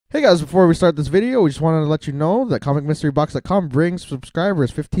Hey guys, before we start this video, we just wanted to let you know that ComicMysteryBox.com brings subscribers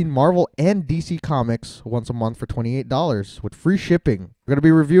 15 Marvel and DC comics once a month for $28 with free shipping. We're going to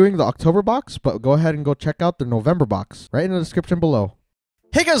be reviewing the October box, but go ahead and go check out the November box right in the description below.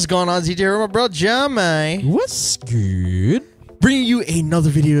 Hey guys, what's going on? ZJ here, my bro Jamai. What's good? Bringing you another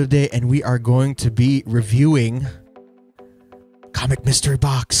video today, and we are going to be reviewing Comic Mystery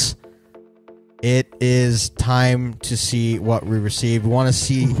Box. It is time to see what we received. We want to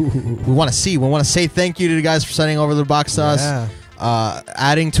see. We want to say thank you to you guys for sending over the box to us.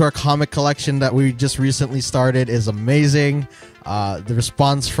 Adding to our comic collection that we just recently started is amazing. The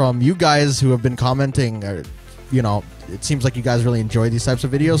response from you guys who have been commenting, it seems like you guys really enjoy these types of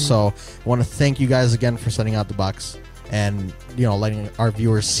videos. So I want to thank you guys again for sending out the box and letting our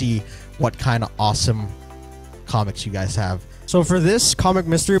viewers see what kind of awesome comics you guys have. So for this comic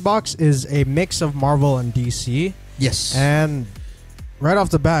mystery box is a mix of Marvel and DC. Yes. And right off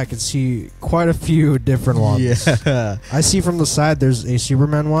the bat, I can see quite a few different ones. Yeah. I see from the side there's a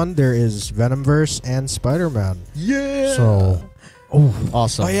Superman one, there is Venomverse and Spider-Man. Yeah. So,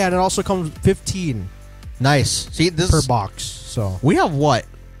 awesome. Oh yeah, and it also comes 15. Nice. See, this per box. So we have what,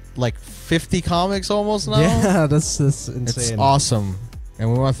 like 50 comics almost now? Yeah, that's insane. It's awesome.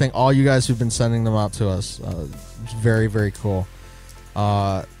 And we want to thank all you guys who've been sending them out to us. It's very, very cool.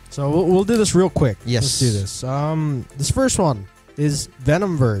 So we'll do this real quick. Yes. Let's do this. This first one is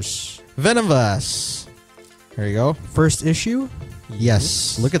Venomverse. Venomverse. There you go. First issue.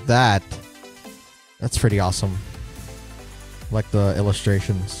 Yes. Look at that. That's pretty awesome. Like the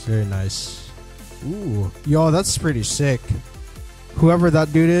illustrations. Very nice. Ooh. Yo, that's pretty sick. Whoever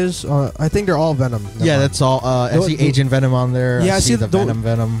that dude is, I think they're all Venom. Yeah, that's all. I see Agent Venom on there. Yeah, I see the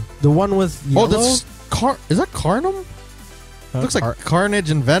Venom. The one with yellow? Oh, that's is that Carnum? Looks like Carnage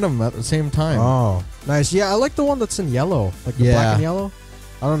and Venom at the same time. Oh, nice. Yeah, I like the one that's in yellow, like the black and yellow.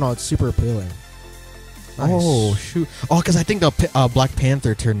 I don't know, it's super appealing. Nice. Oh shoot! Oh, because I think the Black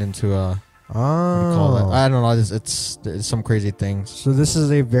Panther turned into a. What do you call that? I don't know. It's some crazy things. So this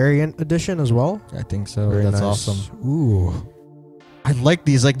is a variant edition as well. I think so. Very That's nice. awesome. Ooh. I like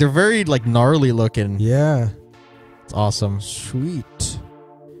these. Like, they're very, like, gnarly looking. Yeah. It's awesome. Sweet.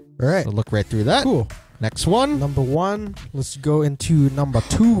 All right. So look right through that. Cool. Next one. Number one. Let's go into number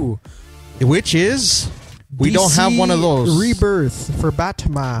two. Which is... We DC don't have one of those. Rebirth for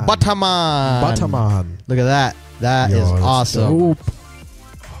Batman. Batman. Look at that. That is awesome. Dope.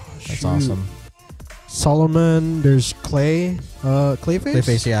 That's awesome. Solomon. There's Clay. Clayface?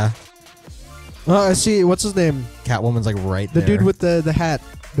 Clayface, yeah. I see. What's his name? Catwoman's like right there. The dude with the hat.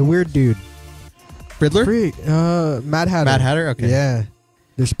 The weird dude. Riddler? Mad Hatter. Mad Hatter? Okay. Yeah.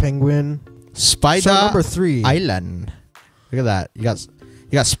 There's Penguin. Spider number 3. Island. Look at that. You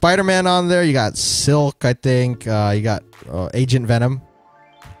got Spider-Man on there. You got Silk, I think. You got Agent Venom.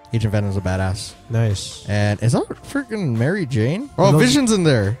 Agent Venom's a badass. Nice. And is that freaking Mary Jane? Oh, Vision's in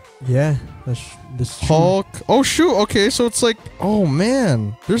there. Yeah. That's Hulk. Oh, shoot. Okay, so it's like... Oh,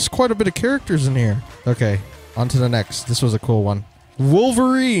 man. There's quite a bit of characters in here. Okay, on to the next. This was a cool one.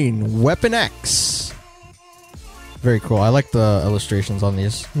 Wolverine. Weapon X. Very cool. I like the illustrations on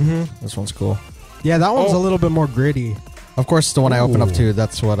these. This one's cool. Yeah, that one's a little bit more gritty. Of course, the one I open up to,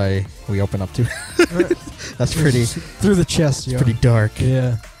 that's what we open up to. That's pretty... Through the chest, yeah. Pretty dark.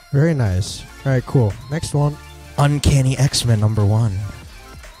 Yeah. Very nice. All right, cool. Next one. Uncanny X-Men number 1.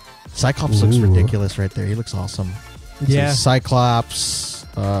 Cyclops looks ridiculous right there. He looks awesome. Yeah. So Cyclops.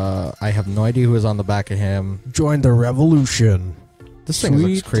 I have no idea who is on the back of him. Join the revolution. This thing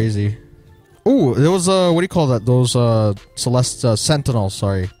looks crazy. Ooh, there was what do you call that? Those Celeste Sentinels.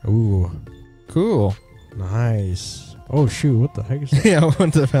 Sorry. Ooh. Cool. Nice. Oh shoot! What the heck is that? Yeah,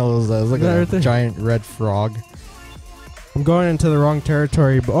 what the hell is that? It's like a right giant red frog. I'm going into the wrong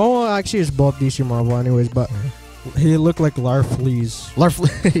territory. But, actually, it's both DC Marvel, anyways. But he looked like Larfleeze.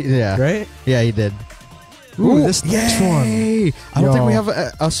 Yeah. Right? Yeah, he did. Ooh, this next one. I don't think we have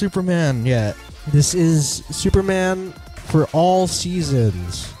a Superman yet. This is Superman for all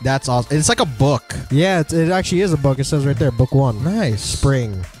seasons. That's awesome. It's like a book. Yeah, it actually is a book. It says right there, book 1. Nice.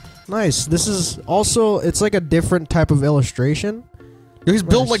 Spring. Nice. This is also, it's like a different type of illustration. Yo, he's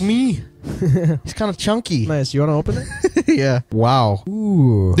built like me. He's kind of chunky. Nice. You want to open it? Yeah. Wow.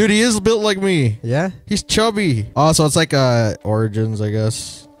 Ooh. Dude, he is built like me. Yeah? He's chubby. Oh, so it's like Origins, I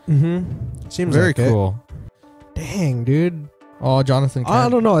guess. Seems very like cool. Dang, dude. Oh, Jonathan Kent. I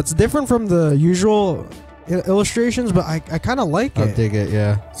don't know. It's different from the usual illustrations, but I kind of like it. I dig it,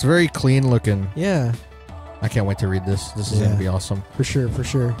 yeah. It's very clean looking. Yeah. I can't wait to read this. This is going to be awesome. For sure, for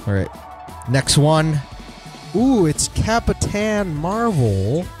sure. All right. Next one. Ooh, it's Capitan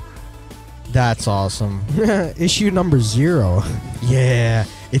Marvel. That's awesome. Issue number 0. Yeah.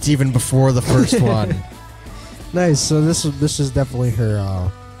 It's even before the first one. Nice. So this is definitely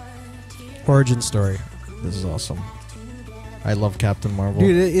her origin story. This is awesome. I love Captain Marvel.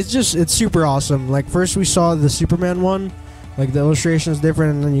 Dude, it's super awesome. Like, first we saw the Superman one. Like, the illustration is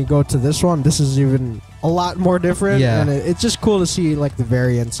different, and then you go to this one. This is even a lot more different. Yeah. And it's just cool to see, like, the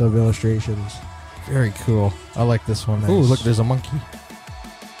variants of illustrations. Very cool. I like this one. Nice. Oh, look, there's a monkey.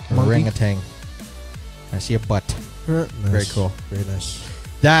 Monkey? Orangutan. I see a butt. Nice. Very cool. Very nice.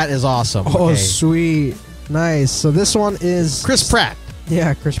 That is awesome. Oh, Okay. sweet. Nice. So this one is... Chris Pratt.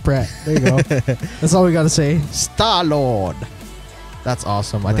 Yeah, Chris Pratt. There you go. That's all we got to say. Star-Lord. That's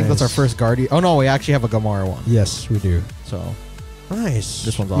awesome. I think that's our Nice. first Guardian. Oh, no, we actually have a Gamora one. Yes, we do. So, Nice.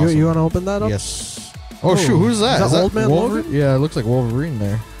 This one's awesome. You want to open that up? yes. Oh, shoot. Who's that? Is that Old Man Wolverine? Logan? Yeah, it looks like Wolverine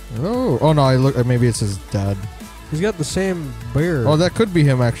there. Oh, no, I look. Maybe it's his dad. He's got the same beard. Oh, that could be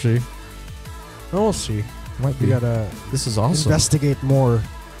him, actually. We'll see. Might be. We gotta This is awesome. investigate more.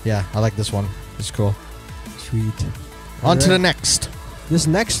 Yeah, I like this one. It's cool. Sweet. On to the Alright. next. This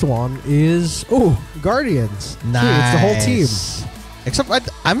next one is Guardians. Nice. Dude, it's the whole team. Except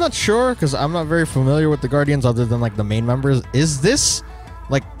I'm not sure because I'm not very familiar with the Guardians other than like the main members. Is this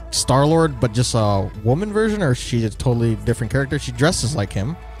like Star-Lord but just a woman version, or is she a totally different character? She dresses like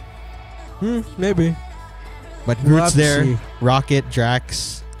him. Maybe. But We'll Groot's have to there, see. Rocket,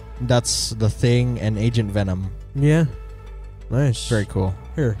 Drax, that's the Thing, and Agent Venom. Yeah. Nice. Very cool.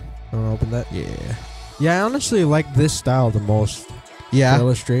 Here. I want to open that. Yeah. Yeah, I honestly like this style the most. The Yeah.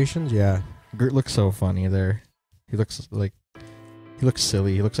 illustrations, yeah. Groot looks so funny there. He looks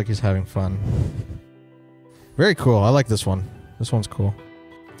silly. He looks like he's having fun. Very cool. I like this one. This one's cool.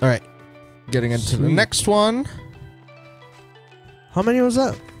 All right. Getting into the Sweet. next one. How many was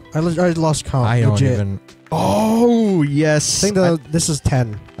that? I lost count. I don't Legit. even. Oh, yes. I think this is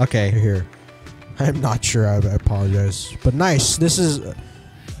 10 Okay. here. I'm not sure. I apologize. But nice. This is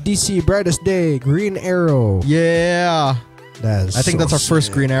DC Brightest Day Green Arrow. Yeah. That is I think so that's our first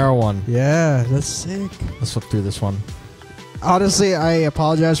sick. Green Arrow one. Yeah, that's sick. Let's flip through this one. Honestly, I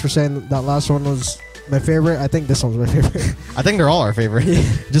apologize for saying that last one was my favorite. I think this one's my favorite. I think they're all our favorite.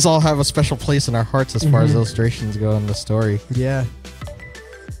 Just all have a special place in our hearts as far as illustrations go in the story. Yeah.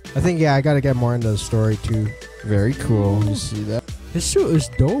 I think, I got to get more into the story, too. Very cool. You see that? His suit is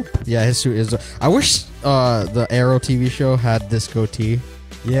dope. Yeah, his suit is. I wish the Arrow TV show had this goatee,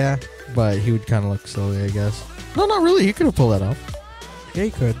 Yeah. but he would kind of look silly, I guess. No, not really. He could have pulled that off. Yeah,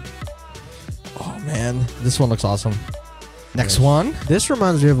 he could. Oh man, this one looks awesome. Next Yes. one. This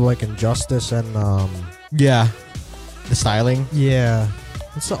reminds me of, like, Injustice and, Yeah, the styling. yeah.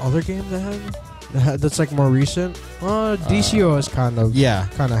 What's the other game they had? That's, like, more recent? DCO is kind of Yeah,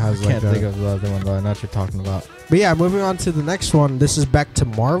 has, I like, can't think of the other one though. I know what you're talking about. But yeah, moving on to the next one. This is back to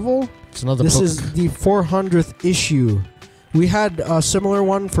Marvel. It's another. This book. is the 400th issue. We had a similar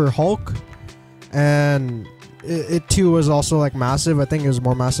one for Hulk, and it too was also like massive. I think it was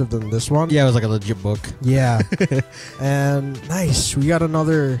more massive than this one. Yeah, it was like a legit book. Yeah. And nice. We got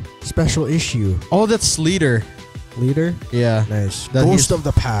another special issue. Oh, that's Leader. Leader. Yeah, Nice. That Ghost he's- of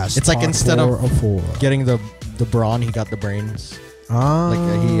the Past. it's like Part instead of 4 getting the brawn, he got the brains.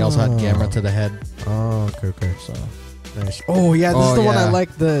 Like he also had Gamma to the head. Oh, okay. So Nice. Oh yeah, this is the one I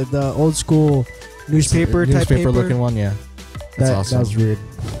like. The old school newspaper type paper. looking one. Yeah, that's awesome. That was weird.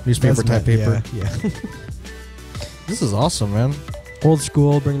 Newspaper That's type nice, paper. Yeah. This is awesome, man. Old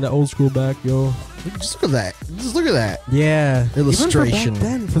school. Bring the old school back, yo. Just look at that. Just look at that. Yeah. Illustration. Even for back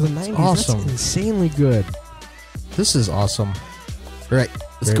then, for the 90s, awesome. that's insanely good. This is awesome. All right,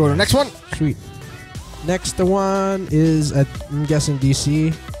 let's Very go to the nice. next one. Sweet. Next one is, I'm guessing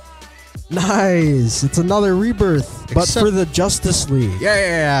DC. Nice. It's another rebirth, but Except- for the Justice League.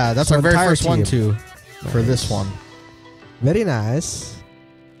 Yeah. That's So our very entire first one team. too. For Nice. this one, Very nice.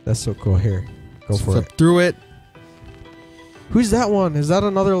 That's so cool. Here, go let's for flip it. through it. Who's that one? Is that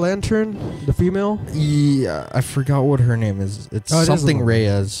another Lantern? The female? Yeah, I forgot what her name is. It's Oh, it is a something woman.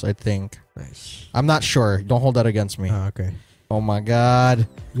 Reyes, I think. Nice. I'm not sure. Don't hold that against me. Okay. Oh my god.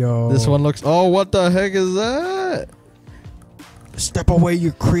 Yo. This one looks. Oh, what the heck is that? Step away,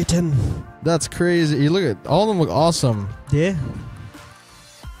 you cretin. That's crazy. You look at all of them look awesome. Yeah.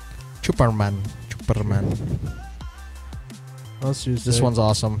 Superman. Let's use This one's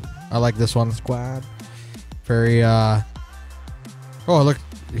awesome. I like this one. Squad. Very Oh, look.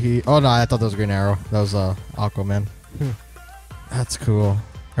 Oh no, I thought that was Green Arrow. That was Aquaman. That's cool.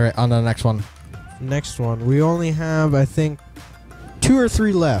 All right, on to the next one. Next one. We only have, I think, 2 or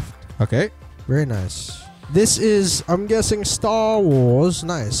 3 left. Okay. Very nice. This is, I'm guessing, Star Wars.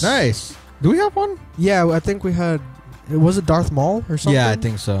 Nice. Nice. Do we have one? Yeah, I think we had. Was it Darth Maul or something? Yeah, I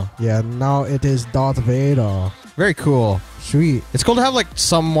think so. Yeah, now it is Darth Vader. Very cool. Sweet. It's cool to have like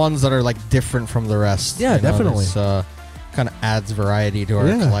some ones that are like different from the rest. Yeah, definitely. It's kind of adds variety to our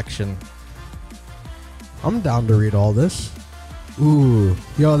collection. I'm down to read all this. Ooh,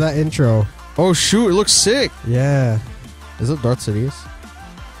 yo, that intro. Oh shoot, it looks sick. Yeah. Is it Darth Sidious?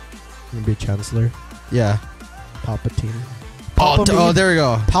 Maybe Chancellor. Yeah. Palpatine. Oh, there we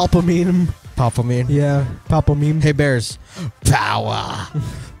go. Palpamine. Palpamine. Yeah, Palpamine. Hey bears. Power.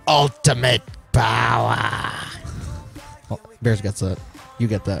 Ultimate power. Oh, bears gets that. You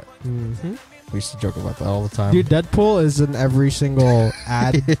get that. Mm-hmm. We used to joke about that all the time. Dude, Deadpool is in every single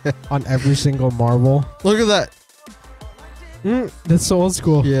ad on every single Marvel. Look at that. That's so old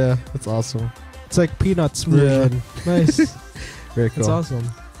school. Yeah, that's awesome. It's like Peanuts version. Yeah. Nice. Very cool. That's awesome.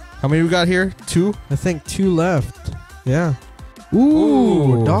 How many we got here? 2? I think 2 left. Yeah.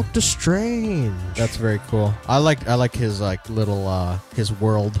 Ooh, Doctor Strange. That's very cool. I like his like little his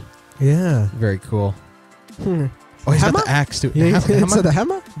world. Yeah. Very cool. Oh, he's got the axe too. Yeah, the hammer? so the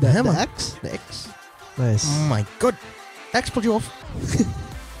hammer? The hammer. X? The X. Nice. Oh my god. X pulled you off.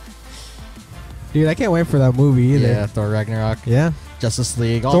 Dude, I can't wait for that movie either. Yeah, Thor Ragnarok. Yeah. Justice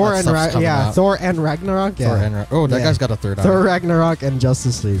League. All Thor that and stuff's coming out. Thor and Ragnarok. Yeah. Thor and oh, that guy's got a third eye. Thor Ragnarok and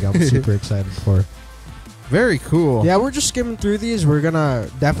Justice League. I'm super excited for. Very cool. Yeah, we're just skimming through these. We're gonna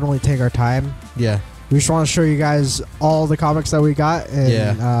definitely take our time. Yeah. We just want to show you guys all the comics that we got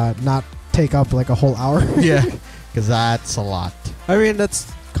and not take up like a whole hour. Yeah, because that's a lot. I mean, that's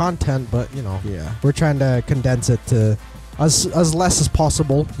content, but you know, we're trying to condense it to as less as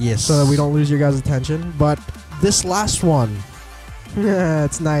possible. Yes. So that we don't lose your guys' attention. But this last one, yeah,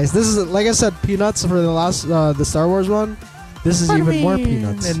 it's nice. This is, like I said, Peanuts for the last the Star Wars one. This is even more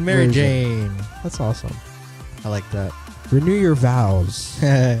Peanuts. And Mary version. Jane. That's awesome. I like that. Renew your vows.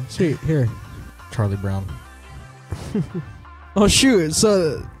 Sweet. Here. Charlie Brown. Oh shoot!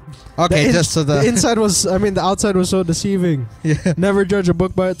 So okay, just so the inside was, I mean, the outside was so deceiving. Yeah. Never judge a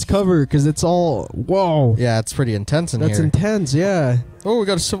book by its cover because it's all whoa. Yeah, it's pretty intense in here. That's intense. Yeah. Oh, we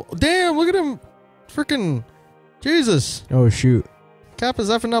got a civil. Damn! Look at him. Freaking Jesus. Oh shoot. Cap is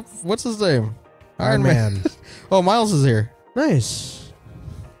effing up. What's his name? Iron Man. Oh, Miles is here. Nice.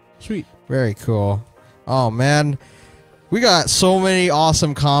 Sweet. Very cool. Oh man, we got so many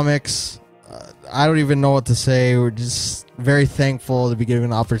awesome comics. I don't even know what to say. We're just very thankful to be given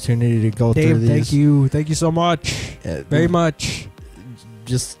an opportunity to go through these. Thank you so much. Very much.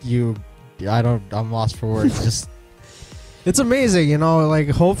 Just you. I'm lost for words. Just. It's amazing, you know. Like,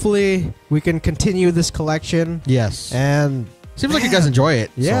 hopefully, we can continue this collection. Yes. And seems like you guys enjoy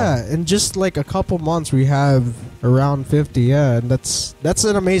it. Yeah, so. in just like a couple months, we have around 50. Yeah, and that's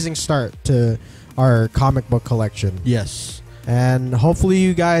an amazing start to our comic book collection. Yes. And hopefully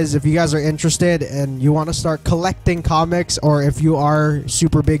you guys, if you guys are interested and you want to start collecting comics, or if you are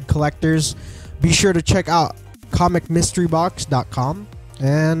super big collectors, be sure to check out comicmysterybox.com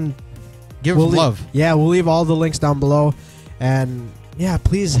and give us love. We'll leave all the links down below. And yeah,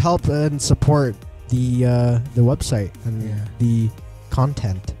 please help and support the website and the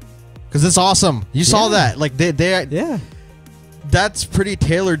content. Because it's awesome. You saw that. Like they that's pretty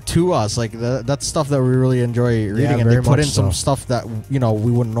tailored to us. Like that's stuff that we really enjoy reading, and they put in some stuff that we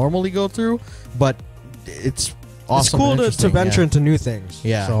wouldn't normally go through, but it's awesome. It's cool to venture into new things.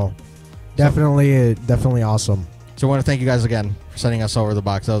 Yeah. So definitely awesome. So I want to thank you guys again for sending us over the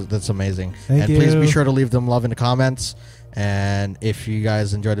box. That's amazing. Thank you. Please be sure to leave them love in the comments. And if you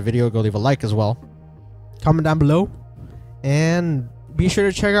guys enjoyed the video, go leave a like as well. Comment down below, and be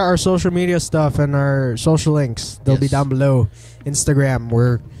sure to check out our social media stuff and our social links. They'll be down below. Instagram,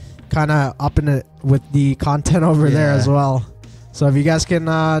 we're kind of upping it with the content over there as well. So if you guys can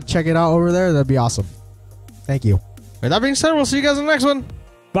check it out over there, that'd be awesome. Thank you. With that being said, we'll see you guys in the next one.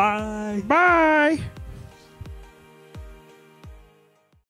 Bye. Bye.